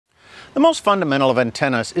The most fundamental of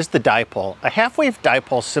antennas is the dipole. A half-wave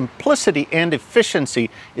dipole's simplicity and efficiency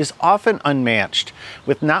is often unmatched.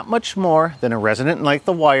 With not much more than a resonant length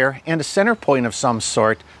of wire and a center point of some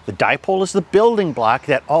sort, the dipole is the building block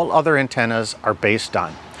that all other antennas are based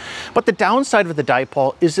on. But the downside of the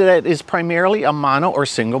dipole is that it is primarily a mono or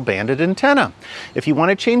single banded antenna. If you want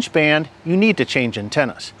to change band, you need to change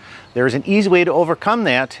antennas. There is an easy way to overcome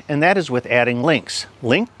that, and that is with adding links.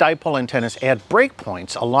 Linked dipole antennas add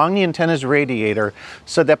breakpoints along the antenna's radiator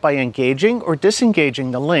so that by engaging or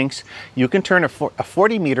disengaging the links, you can turn a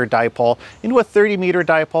 40-meter dipole into a 30-meter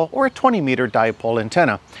dipole or a 20-meter dipole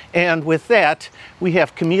antenna. And with that, we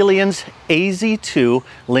have Chameleon's AZ-2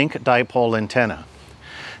 Link Dipole Antenna.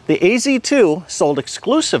 The AZ-2, sold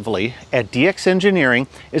exclusively at DX Engineering,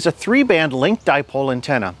 is a 3-band linked dipole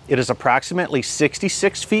antenna. It is approximately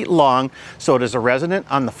 66 feet long, so it is a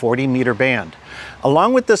resonant on the 40-meter band.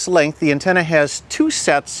 Along with this length, the antenna has 2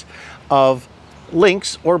 sets of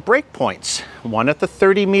links or breakpoints, one at the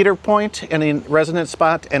 30-meter point and a resonant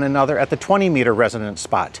spot, and another at the 20-meter resonant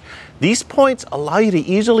spot. These points allow you to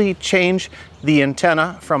easily change the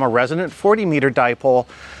antenna from a resonant 40-meter dipole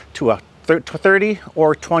to a 30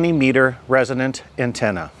 or 20 meter resonant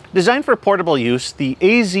antenna. Designed for portable use, the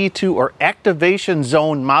AZ-2 or Activation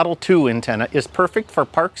Zone Model 2 antenna is perfect for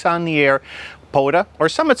parks on the air, POTA, or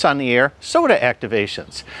summits on the air, SOTA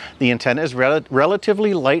activations. The antenna is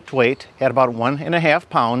relatively lightweight at about 1.5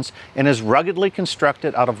 pounds and is ruggedly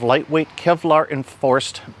constructed out of lightweight Kevlar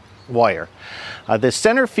enforced wire. The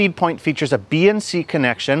center feed point features a BNC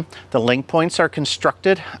connection. The link points are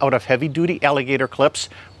constructed out of heavy-duty alligator clips.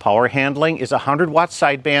 Power handling is 100-watt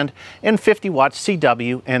sideband and 50-watt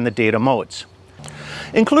CW and the data modes.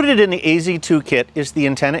 Included in the AZ-2 kit is the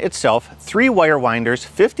antenna itself, 3 wire winders,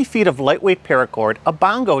 50 feet of lightweight paracord, a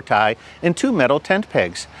bongo tie, and 2 metal tent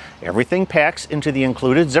pegs. Everything packs into the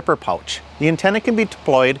included zipper pouch. The antenna can be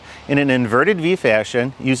deployed in an inverted V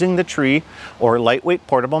fashion using the tree or lightweight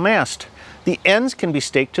portable mast. The ends can be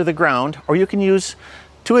staked to the ground, or you can use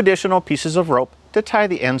 2 additional pieces of rope to tie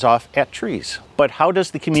the ends off at trees. But how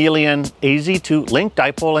does the Chameleon AZ-2 Link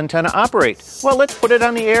Dipole Antenna operate? Well, let's put it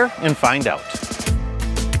on the air and find out.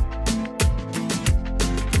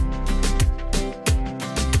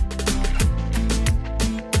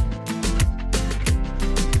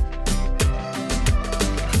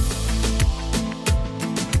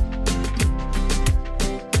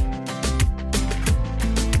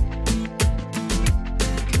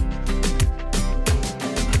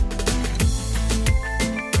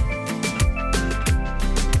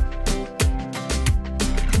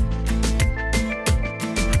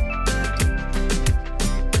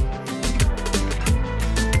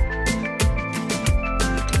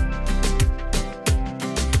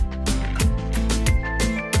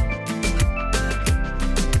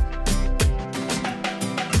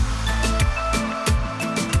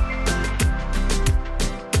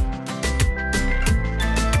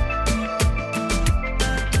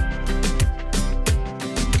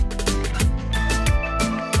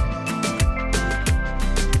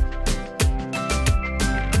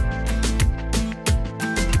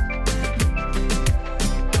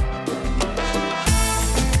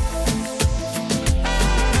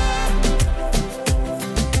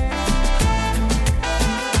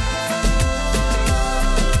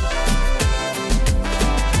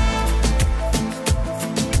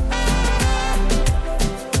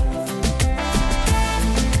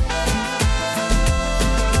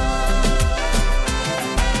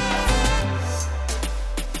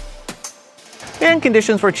 And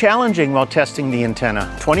conditions were challenging while testing the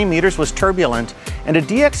antenna. 20 meters was turbulent, and a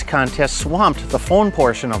DX contest swamped the phone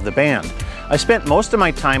portion of the band. I spent most of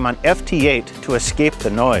my time on FT8 to escape the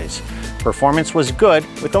noise. Performance was good.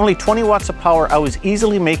 With only 20 watts of power, I was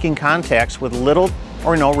easily making contacts with little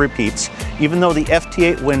or no repeats, even though the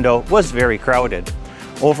FT8 window was very crowded.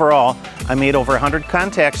 Overall, I made over 100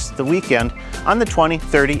 contacts the weekend on the 20,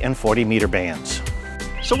 30, and 40 meter bands.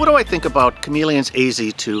 So what do I think about Chameleon's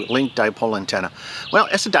AZ-2 Link Dipole Antenna? Well,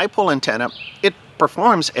 as a dipole antenna, it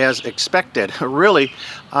performs as expected. Really,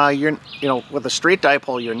 with a straight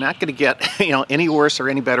dipole, you're not going to get any worse or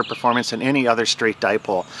any better performance than any other straight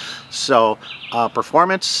dipole. So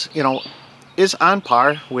performance, is on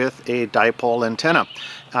par with a dipole antenna.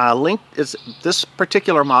 This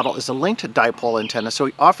particular model is a linked dipole antenna, so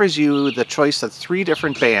it offers you the choice of 3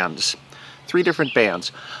 different bands.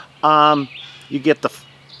 You get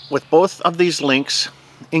with both of these links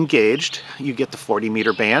engaged, you get the 40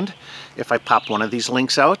 meter band. If I pop one of these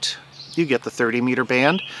links out, you get the 30 meter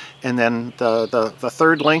band, and then the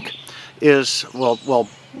third link is will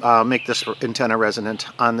make this antenna resonant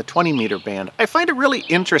on the 20 meter band. I find it really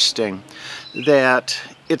interesting that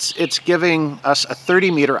it's giving us a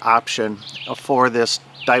 30 meter option for this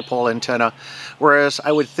dipole antenna, whereas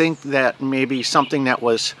I would think that maybe something that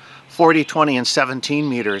was 40, 20, and 17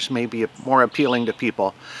 meters may be more appealing to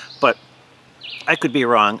people, but I could be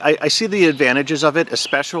wrong. I see the advantages of it,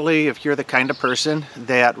 especially if you're the kind of person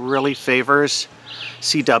that really favors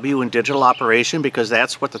CW and digital operation, because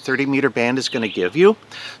that's what the 30 meter band is going to give you.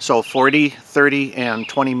 So 40, 30, and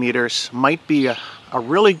 20 meters might be a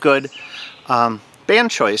really good band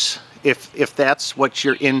choice if that's what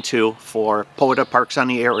you're into for POTA, Parks on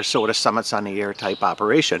the Air, or SOTA, Summits on the Air type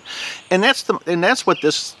operation. And that's what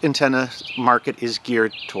this antenna market is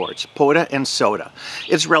geared towards, POTA and SOTA.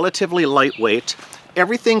 It's relatively lightweight.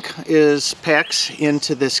 Everything packs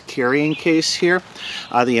into this carrying case here.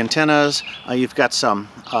 The antennas, you've got some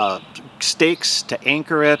stakes to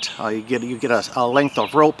anchor it. You get a length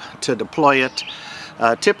of rope to deploy it.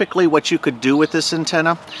 Typically what you could do with this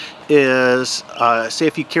antenna is, say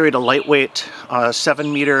if you carried a lightweight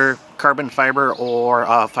 7 meter carbon fiber or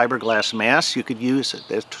fiberglass mass, you could use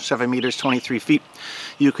it, 7 meters, 23 feet.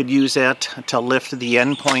 You could use that to lift the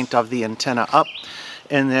end point of the antenna up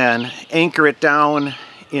and then anchor it down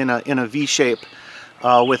in a V shape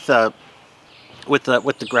with the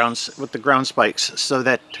ground spikes, so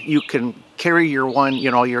that you can carry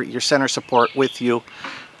your center support with you,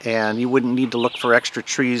 and you wouldn't need to look for extra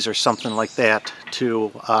trees or something like that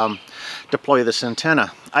to deploy this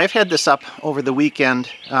antenna. I've had this up over the weekend.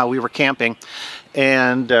 We were camping,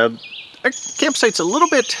 and our campsite's a little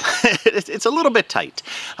bit it's a little bit tight,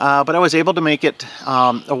 but I was able to make it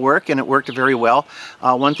work, and it worked very well.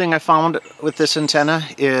 One thing I found with this antenna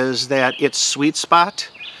is that its sweet spot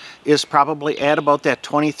is probably at about that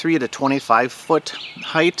 23 to 25 foot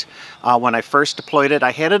height. When I first deployed it,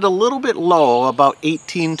 I had it a little bit low, about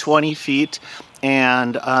 18, 20 feet,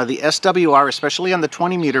 and the SWR, especially on the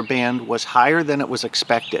 20 meter band, was higher than it was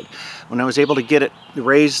expected. When I was able to get it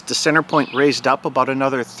raised, the center point raised up about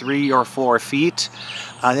another 3 or 4 feet,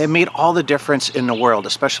 it made all the difference in the world,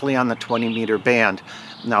 especially on the 20 meter band.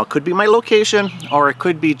 Now, it could be my location, or it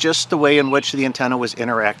could be just the way in which the antenna was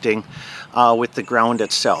interacting with the ground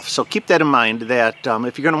itself. So keep that in mind, that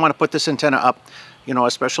if you're going to want to put this antenna up,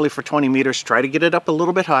 especially for 20 meters, try to get it up a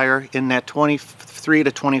little bit higher in that 23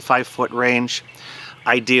 to 25 foot range,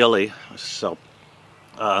 ideally. So,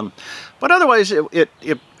 but otherwise,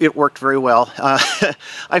 it worked very well.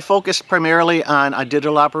 I focused primarily on a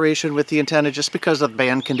digital operation with the antenna, just because the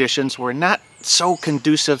band conditions were not so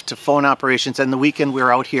conducive to phone operations. And the weekend we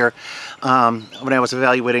were out here, when I was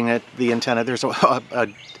evaluating the antenna, there's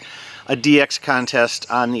a DX contest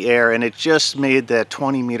on the air, and it just made the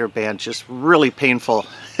 20 meter band just really painful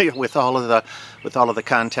with all of the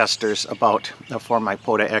contesters for my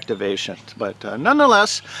POTA activation. But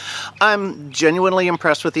nonetheless, I'm genuinely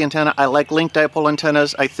impressed with the antenna. I like link dipole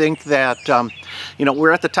antennas. I think that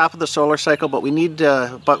we're at the top of the solar cycle, but we need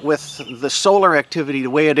but with the solar activity the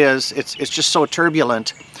way it is, it's just so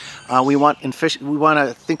turbulent. We want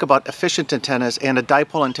to think about efficient antennas, and a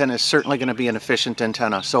dipole antenna is certainly going to be an efficient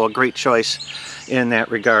antenna. So a great choice in that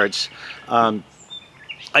regards.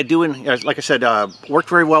 I do, like I said, worked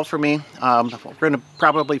very well for me. We're going to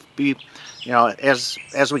probably be, as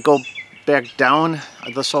we go back down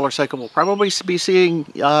the solar cycle, we'll probably be seeing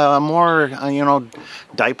more,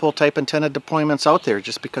 dipole type antenna deployments out there,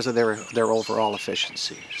 just because of their overall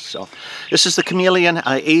efficiency. So this is the Chameleon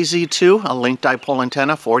AZ-2, a link dipole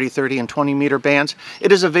antenna, 40, 30, and 20 meter bands.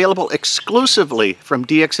 It is available exclusively from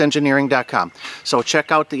dxengineering.com. So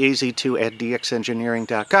check out the AZ-2 at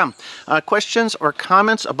dxengineering.com. Questions or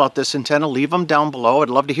comments about this antenna, leave them down below.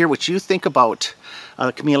 I'd love to hear what you think about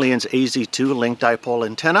Chameleon's AZ-2 link dipole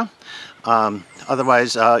antenna.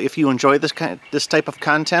 Otherwise, if you enjoy this type of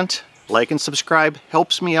content, like and subscribe.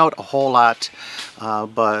 Helps me out a whole lot.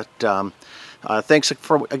 Thanks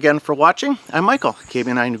again for watching. I'm Michael,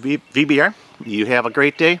 KB9VBR. You have a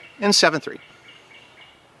great day, and 7-3.